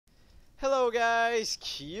Hello guys,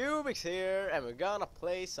 Qubiqz here, and we're gonna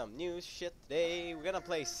play some new shit today. We're gonna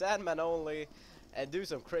play Sandman only, and do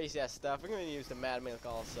some crazy ass stuff. We're gonna use the Mad Milk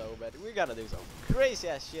also, but we're gonna do some crazy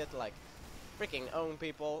ass shit like freaking own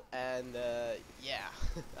people, and yeah.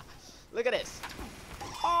 Look at this!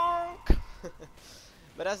 Honk!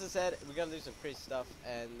 But as I said, we're gonna do some crazy stuff,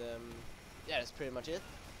 and yeah, that's pretty much it.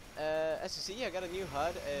 As you see, I got a new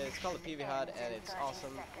HUD. It's called the PV HUD, and it's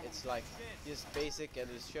awesome. It's like just basic, and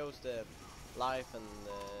it shows the life and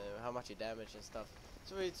how much you damage and stuff.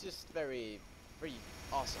 So it's just very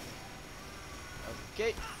awesome.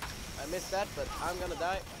 Okay, I missed that, but I'm gonna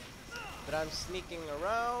die. But I'm sneaking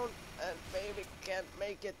around, and maybe can't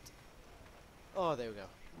make it. Oh, there we go.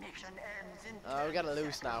 We're gonna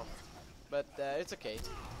lose now, but it's okay.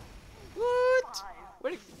 What?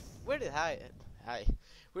 Where did I?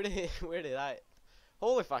 Where did I?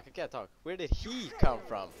 Holy fuck! I can't talk. Where did he come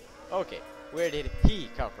from? Okay, where did he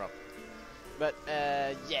come from? But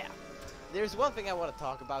yeah, there's one thing I want to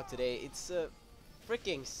talk about today. It's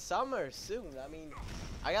freaking summer soon. I mean,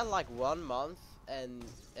 I got like 1 month and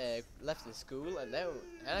left in school, and then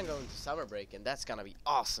I'm going to summer break, and that's gonna be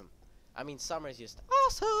awesome. I mean, summer is just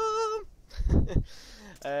awesome.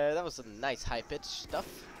 That was some nice high pitch stuff.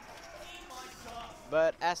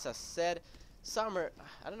 But as I said, summer,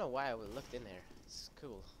 I don't know why I looked in there. It's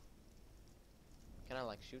cool. Can I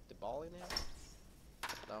like shoot the ball in there?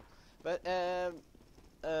 No. But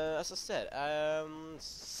as I said,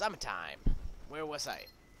 summertime. Where was I?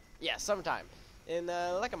 Yeah, summertime. In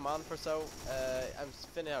like a month or so, I'm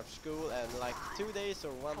finishing up school, and like 2 days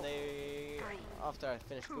or 1 day after I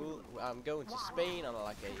finish school, I'm going to Spain on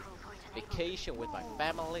like a vacation with my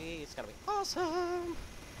family. It's gonna be awesome.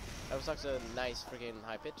 That was such a nice freaking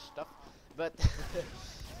high pitch stuff. But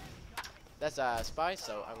that's a spy,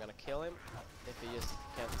 so I'm gonna kill him if he just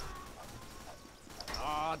can't.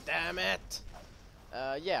 Oh damn it!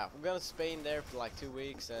 Yeah, we're going to Spain there for like 2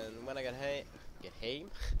 weeks, and when I get home,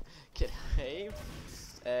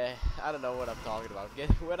 I don't know what I'm talking about.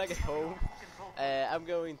 When I get home, I'm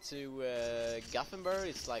going to Gothenburg.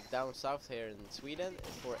 It's like down south here in Sweden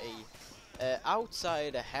for a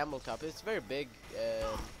outside a handball cup. It's a very big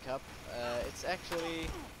cup. It's actually,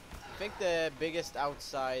 I think, the biggest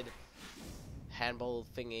outside handball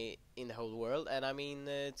thingy in the whole world. And I mean,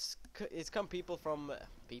 it's come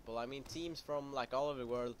I mean teams from like all over the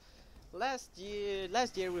world. Last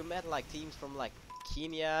year we met like teams from like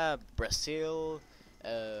Kenya, Brazil,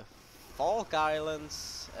 Falk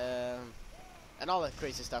Islands, and all that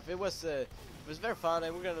crazy stuff. It was very fun,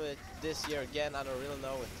 and we're gonna do it this year again. I don't really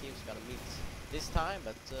know if teams are gonna meet this time,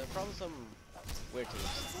 but probably some weird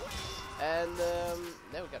teams. And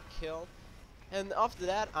then we got killed. And after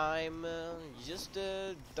that, I'm just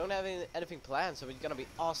don't have anything planned, so it's gonna be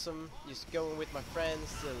awesome. Just going with my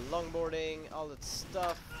friends, longboarding, all that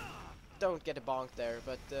stuff. Don't get a bonk there,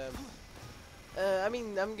 but I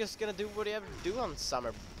mean, I'm just gonna do whatever you do on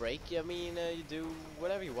summer break. I mean, you do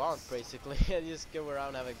whatever you want, basically, and just go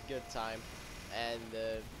around, have a good time. And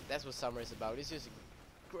that's what summer is about. It's just a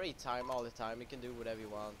great time all the time. You can do whatever you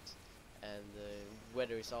want, and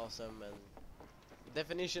weather is awesome, and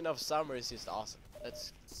definition of summer is just awesome.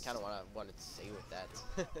 That's kind of what I wanted to say with that.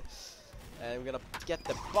 And we're gonna get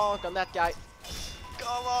the bonk on that guy.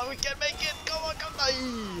 Come on, we can make it. Come on, come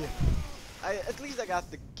on. At least I got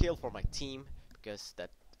the kill for my team, because that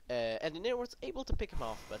engineer was able to pick him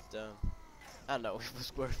off. But I don't know, it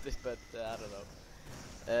was worth it. But I don't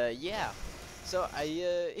know. Yeah. So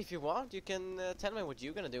if you want, you can tell me what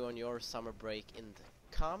you're gonna do on your summer break in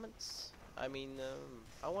the comments. I mean,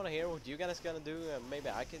 I want to hear what you guys gonna do. Maybe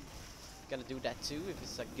I can gonna do that too if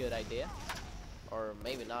it's a good idea, or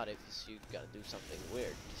maybe not if you gonna do something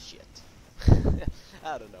weird shit.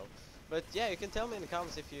 I don't know, but yeah, you can tell me in the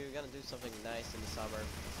comments if you're gonna do something nice in the summer.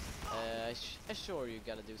 I'm sure you're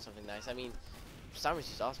gonna do something nice. I mean, summer is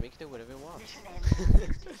just awesome. You can do whatever you want.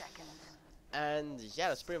 And yeah,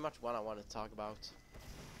 that's pretty much what I want to talk about.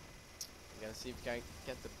 I'm gonna see if we can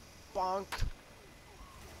get the bonk.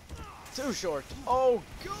 Too short. Oh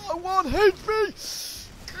god, 1 HP!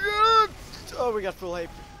 Oh, we got full HP.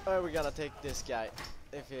 Oh, we're gonna take this guy.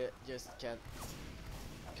 If he just can't.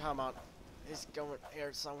 Come on. He's going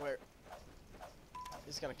here somewhere.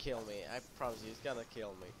 He's gonna kill me. I promise you, he's gonna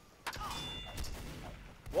kill me.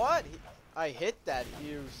 What? I hit that.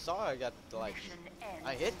 You saw I got like.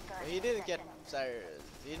 I hit. He didn't get. Sorry.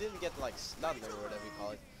 He didn't get like stunned or whatever you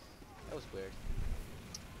call it. That was weird.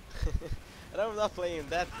 And I'm not playing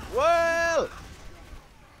that well.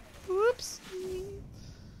 Whoops.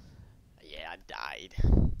 Yeah, I died.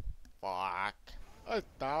 Fuck. I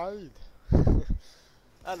died.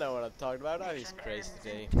 I know what I'm talking about. I'm just crazy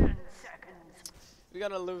today. we're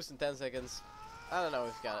gonna lose in 10 seconds. I don't know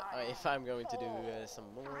if I'm going to do some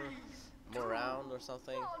more round or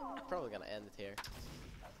something. I'm probably gonna end it here.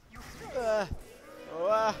 No,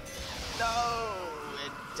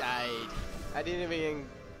 it died. I didn't even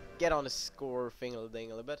get on the score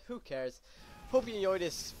thingle-dingle, but who cares? Hope you enjoyed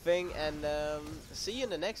this thing, and see you in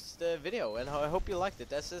the next video. And I hope you liked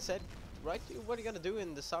it. As I said, write what you're gonna do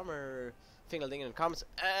in the summer thingle-dingle in the comments.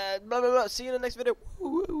 Blah blah blah. See you in the next video.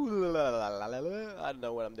 I don't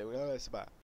know what I'm doing. Bye.